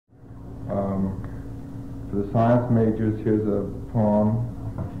For the science majors, here's a poem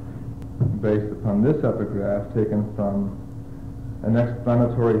based upon this epigraph taken from an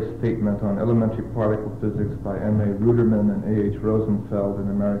explanatory statement on elementary particle physics by M.A. Ruderman and A.H. Rosenfeld, an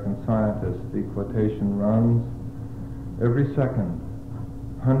American scientist. The quotation runs, "Every second,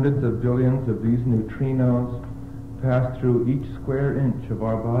 hundreds of billions of these neutrinos pass through each square inch of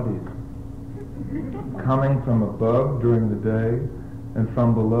our bodies, coming from above during the day and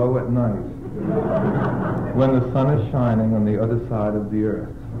from below at night, when the sun is shining on the other side of the earth."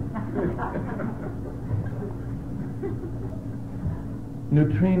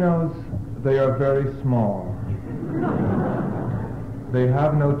 Neutrinos, they are very small. They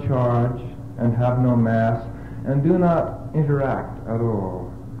have no charge and have no mass and do not interact at all.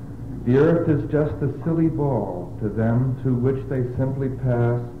 The earth is just a silly ball to them through which they simply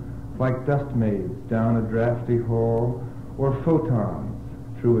pass like dust maids down a drafty hall or photons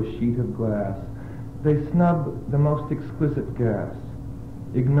through a sheet of glass. They snub the most exquisite gas,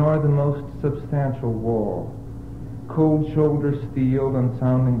 ignore the most substantial wall, cold shoulder steel and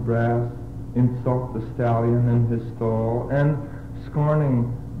sounding brass, insult the stallion in his stall, and,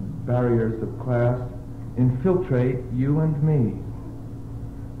 scorning barriers of class, infiltrate you and me.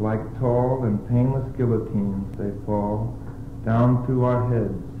 Like tall and painless guillotines they fall down through our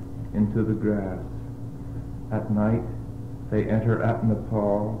heads into the grass. At night they enter at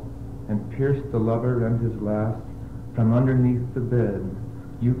Nepal and pierce the lover and his lass from underneath the bed.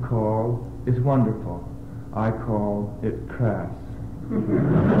 You call is wonderful, I call it crass.